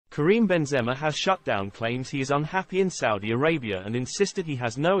Karim Benzema has shut down claims he is unhappy in Saudi Arabia and insisted he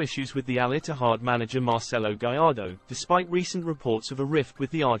has no issues with the Al Ittihad manager Marcelo Gallardo, despite recent reports of a rift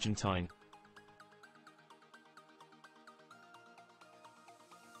with the Argentine.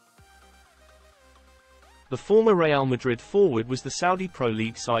 The former Real Madrid forward was the Saudi Pro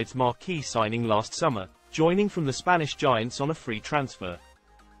League side's marquee signing last summer, joining from the Spanish Giants on a free transfer.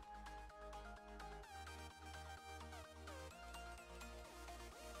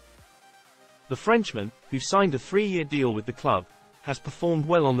 The Frenchman, who signed a 3-year deal with the club, has performed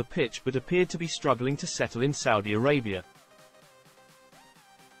well on the pitch but appeared to be struggling to settle in Saudi Arabia.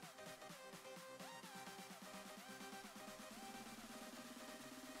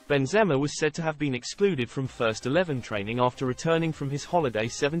 Benzema was said to have been excluded from First 11 training after returning from his holiday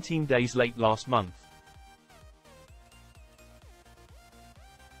 17 days late last month.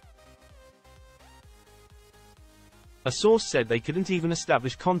 A source said they couldn't even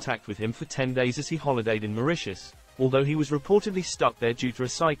establish contact with him for 10 days as he holidayed in Mauritius, although he was reportedly stuck there due to a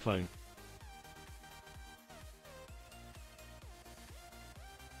cyclone.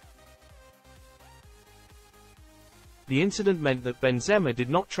 The incident meant that Benzema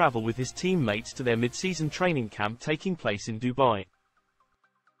did not travel with his teammates to their mid-season training camp taking place in Dubai.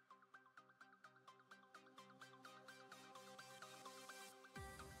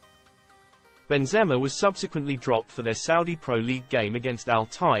 Benzema was subsequently dropped for their Saudi Pro League game against Al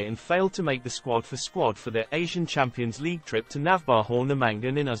Ittihad and failed to make the squad for their Asian Champions League trip to Navbahor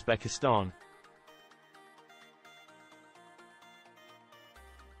Namangan in Uzbekistan.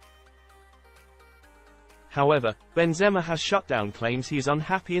 However, Benzema has shut down claims he is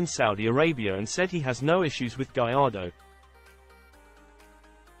unhappy in Saudi Arabia and said he has no issues with Gallardo.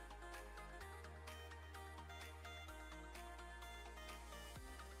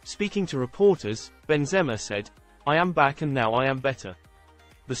 Speaking to reporters, Benzema said, "I am back and now I am better.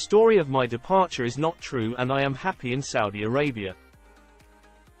 The story of my departure is not true and I am happy in Saudi Arabia.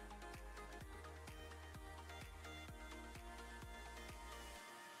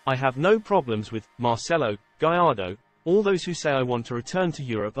 I have no problems with Marcelo, Gallardo. All those who say I want to return to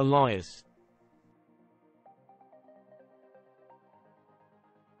Europe are liars."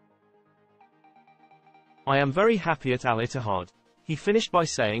 I am very happy at Al Ittihad. He finished by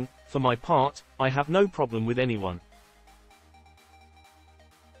saying, "For my part, I have no problem with anyone."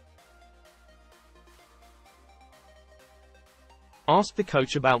 Asked the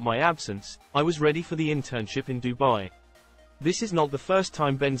coach about my absence, I was ready for the internship in Dubai. This is not the first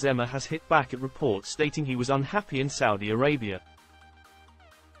time Benzema has hit back at reports stating he was unhappy in Saudi Arabia.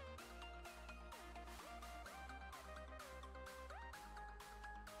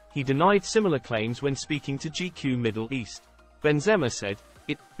 He denied similar claims when speaking to GQ Middle East. Benzema said,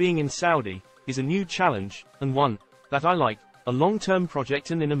 "Being in Saudi is a new challenge, and one that I like, a long-term project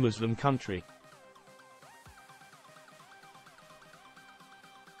and in a Muslim country.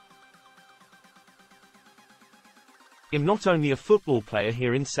 I'm not only a football player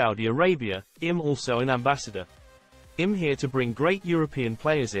here in Saudi Arabia, I'm also an ambassador. I'm here to bring great European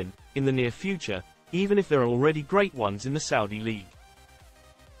players in the near future, even if there are already great ones in the Saudi League.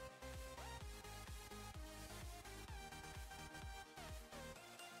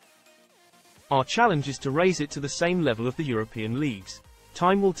 Our challenge is to raise it to the same level of the European leagues.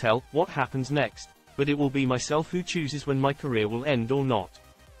 Time will tell what happens next, but it will be myself who chooses when my career will end or not.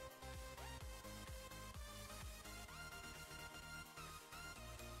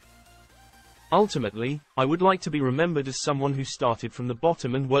 Ultimately, I would like to be remembered as someone who started from the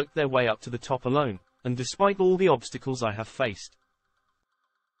bottom and worked their way up to the top alone, and despite all the obstacles I have faced.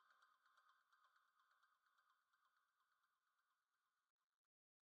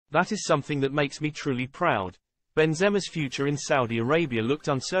 That is something that makes me truly proud." Benzema's future in Saudi Arabia looked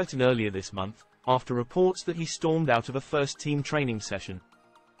uncertain earlier this month, after reports that he stormed out of a first-team training session.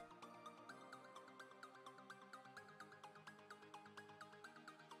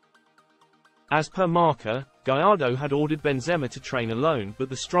 As per Marca, Gallardo had ordered Benzema to train alone, but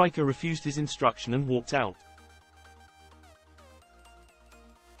the striker refused his instruction and walked out.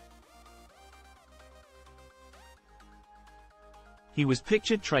 He was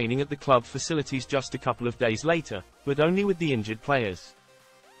pictured training at the club facilities just a couple of days later, but only with the injured players.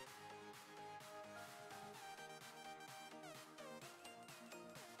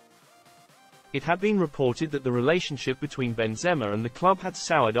 It had been reported that the relationship between Benzema and the club had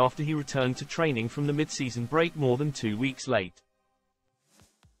soured after he returned to training from the mid-season break more than 2 weeks late.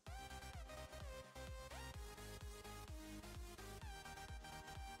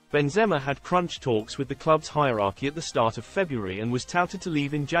 Benzema had crunch talks with the club's hierarchy at the start of February and was touted to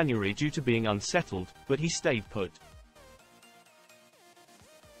leave in January due to being unsettled, but he stayed put.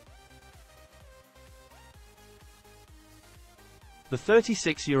 The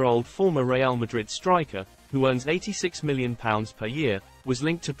 36-year-old former Real Madrid striker, who earns £86 million per year, was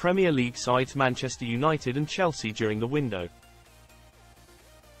linked to Premier League sides Manchester United and Chelsea during the window.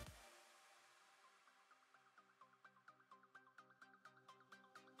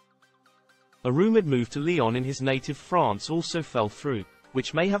 A rumoured move to Lyon in his native France also fell through,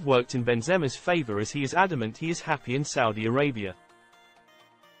 which may have worked in Benzema's favour as he is adamant he is happy in Saudi Arabia.